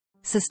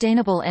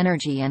Sustainable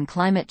energy and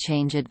climate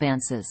change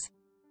advances.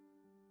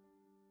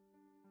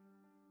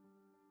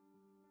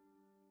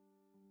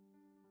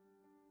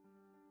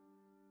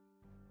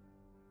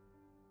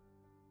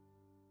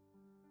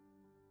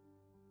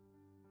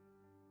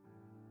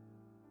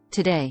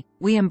 Today,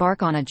 we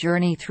embark on a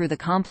journey through the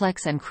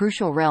complex and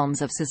crucial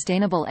realms of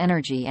sustainable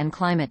energy and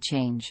climate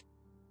change.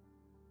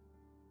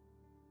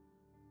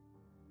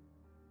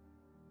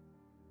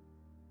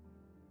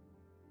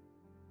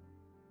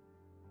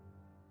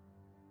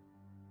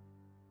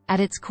 At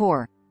its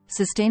core,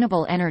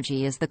 sustainable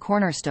energy is the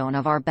cornerstone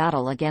of our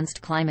battle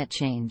against climate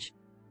change.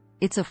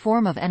 It's a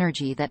form of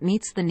energy that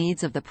meets the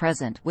needs of the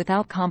present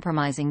without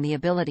compromising the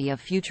ability of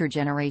future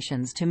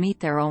generations to meet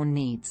their own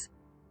needs.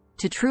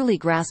 To truly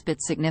grasp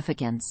its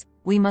significance,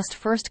 we must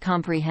first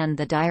comprehend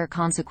the dire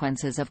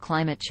consequences of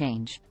climate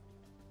change.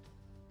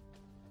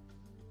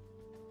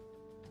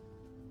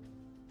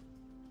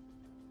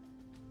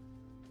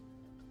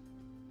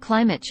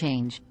 Climate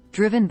change,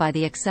 driven by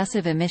the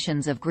excessive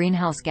emissions of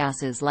greenhouse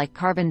gases like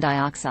carbon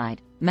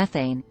dioxide,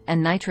 methane,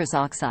 and nitrous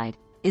oxide,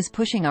 is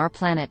pushing our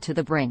planet to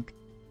the brink.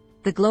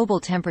 The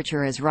global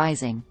temperature is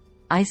rising,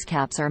 ice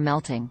caps are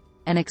melting,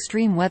 and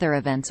extreme weather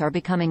events are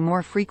becoming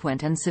more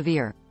frequent and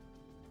severe.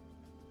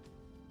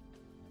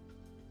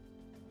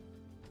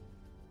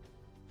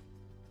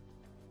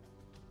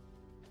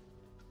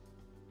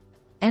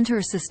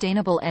 Enter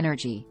sustainable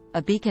energy,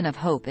 a beacon of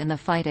hope in the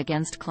fight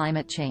against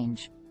climate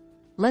change.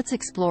 Let's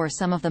explore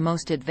some of the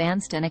most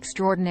advanced and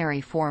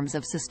extraordinary forms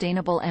of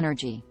sustainable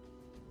energy.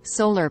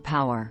 Solar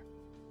power.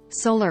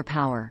 Solar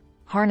power,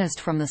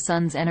 harnessed from the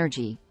sun's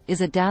energy,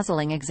 is a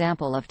dazzling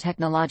example of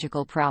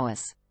technological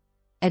prowess.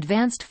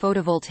 Advanced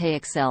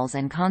photovoltaic cells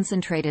and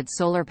concentrated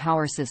solar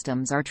power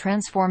systems are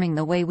transforming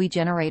the way we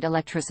generate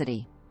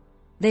electricity.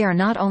 They are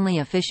not only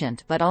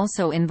efficient but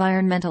also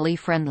environmentally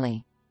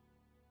friendly.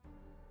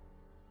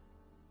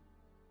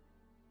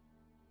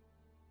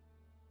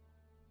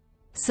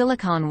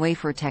 Silicon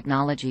wafer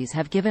technologies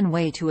have given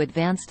way to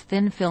advanced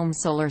thin-film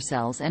solar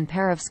cells and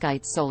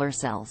perovskite solar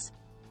cells.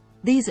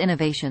 These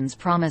innovations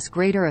promise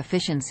greater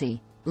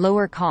efficiency,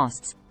 lower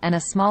costs, and a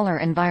smaller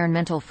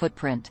environmental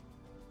footprint.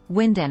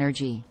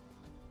 WindEnergy.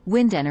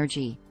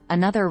 WindEnergy,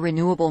 another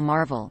renewable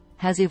marvel,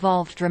 has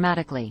evolved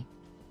dramatically.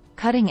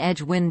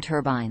 Cutting-edge wind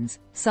turbines,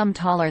 some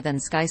taller than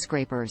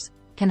skyscrapers,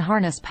 can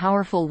harness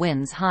powerful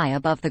winds high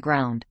above the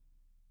ground.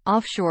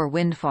 Offshore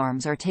wind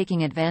farms are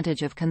taking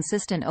advantage of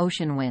consistent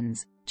ocean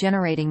winds,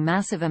 generating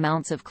massive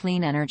amounts of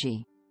clean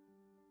energy.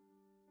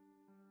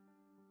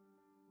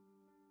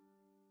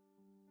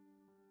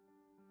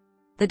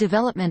 The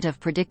development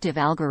of predictive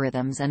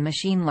algorithms and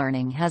machine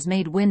learning has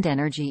made wind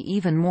energy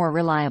even more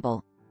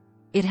reliable.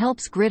 It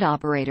helps grid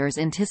operators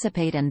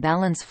anticipate and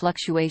balance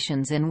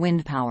fluctuations in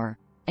wind power,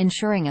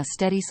 ensuring a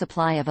steady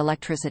supply of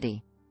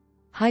electricity.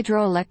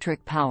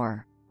 Hydroelectric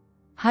power.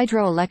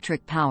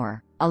 Hydroelectric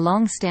power, a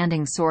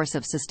long-standing source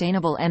of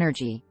sustainable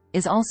energy,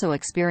 is also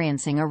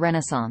experiencing a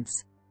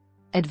renaissance.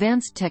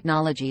 Advanced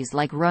technologies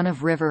like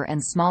run-of-river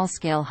and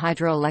small-scale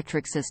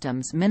hydroelectric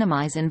systems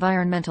minimize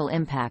environmental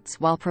impacts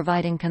while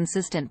providing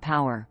consistent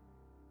power.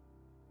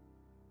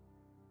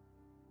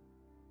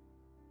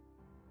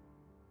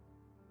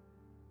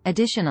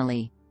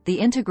 Additionally, the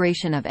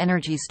integration of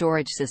energy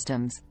storage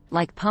systems,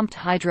 like pumped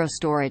hydro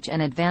storage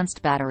and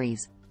advanced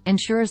batteries,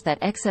 ensures that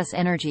excess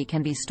energy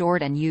can be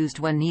stored and used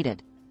when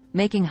needed,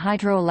 making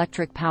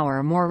hydroelectric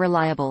power more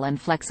reliable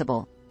and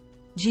flexible.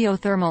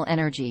 Geothermal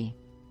energy.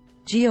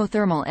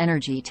 Geothermal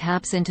energy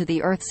taps into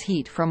the Earth's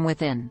heat from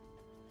within.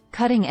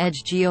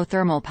 Cutting-edge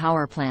geothermal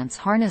power plants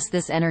harness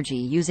this energy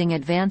using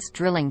advanced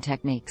drilling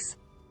techniques.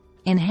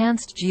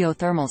 Enhanced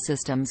geothermal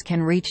systems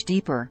can reach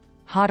deeper,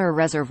 hotter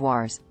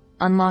reservoirs,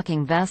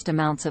 unlocking vast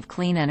amounts of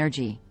clean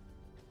energy.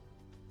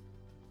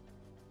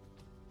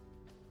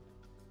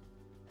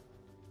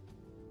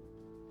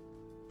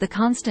 The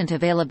constant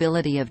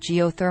availability of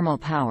geothermal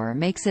power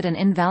makes it an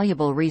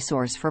invaluable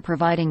resource for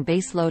providing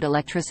baseload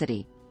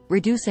electricity,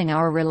 reducing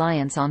our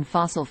reliance on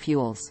fossil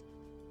fuels.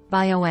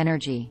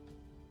 Bioenergy.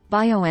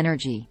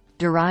 Bioenergy,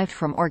 derived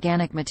from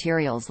organic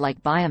materials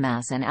like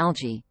biomass and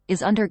algae,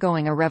 is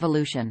undergoing a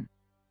revolution.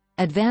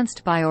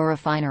 Advanced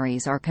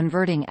biorefineries are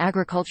converting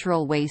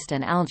agricultural waste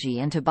and algae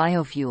into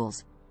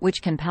biofuels,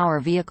 which can power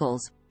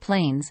vehicles,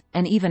 planes,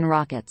 and even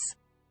rockets.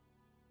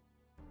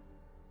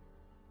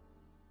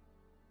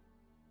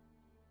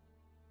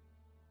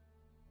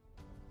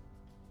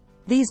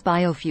 These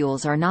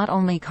biofuels are not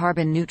only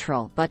carbon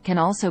neutral but can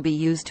also be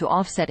used to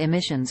offset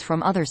emissions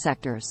from other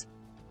sectors.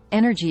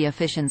 Energy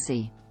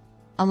efficiency.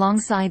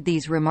 Alongside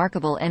these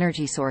remarkable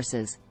energy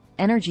sources,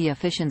 energy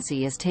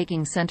efficiency is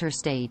taking center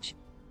stage.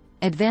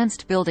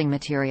 Advanced building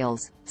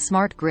materials,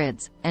 smart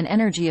grids, and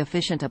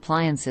energy-efficient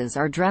appliances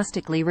are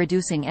drastically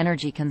reducing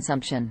energy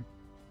consumption.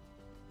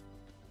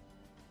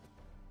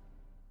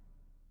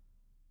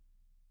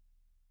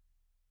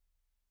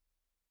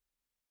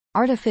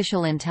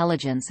 Artificial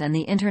intelligence and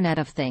the Internet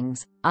of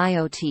Things,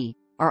 IoT,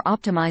 are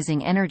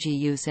optimizing energy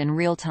use in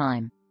real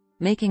time,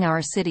 making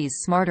our cities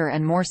smarter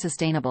and more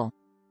sustainable.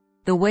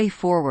 The way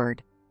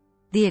forward.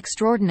 The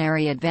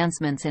extraordinary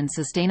advancements in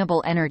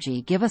sustainable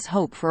energy give us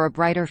hope for a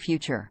brighter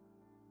future.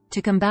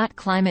 To combat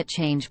climate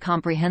change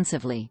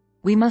comprehensively,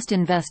 we must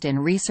invest in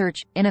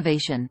research,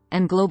 innovation,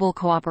 and global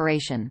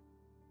cooperation.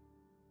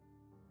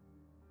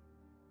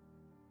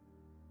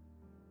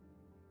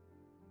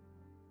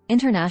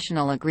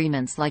 International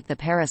agreements like the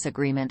Paris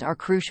Agreement are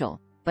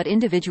crucial, but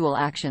individual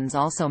actions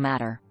also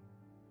matter.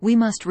 We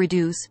must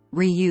reduce,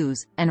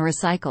 reuse, and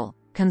recycle,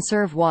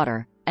 conserve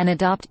water, and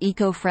adopt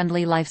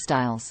eco-friendly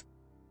lifestyles.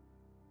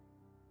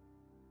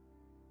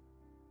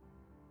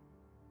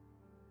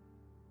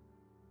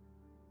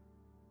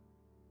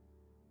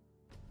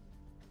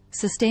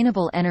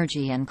 Sustainable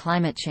energy and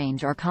climate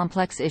change are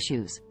complex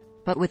issues,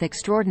 but with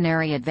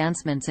extraordinary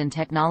advancements in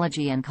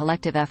technology and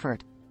collective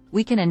effort,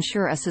 we can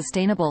ensure a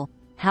sustainable,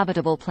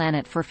 habitable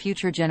planet for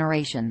future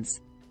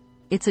generations.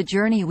 It's a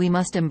journey we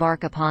must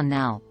embark upon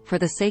now, for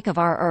the sake of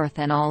our Earth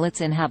and all its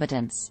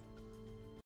inhabitants.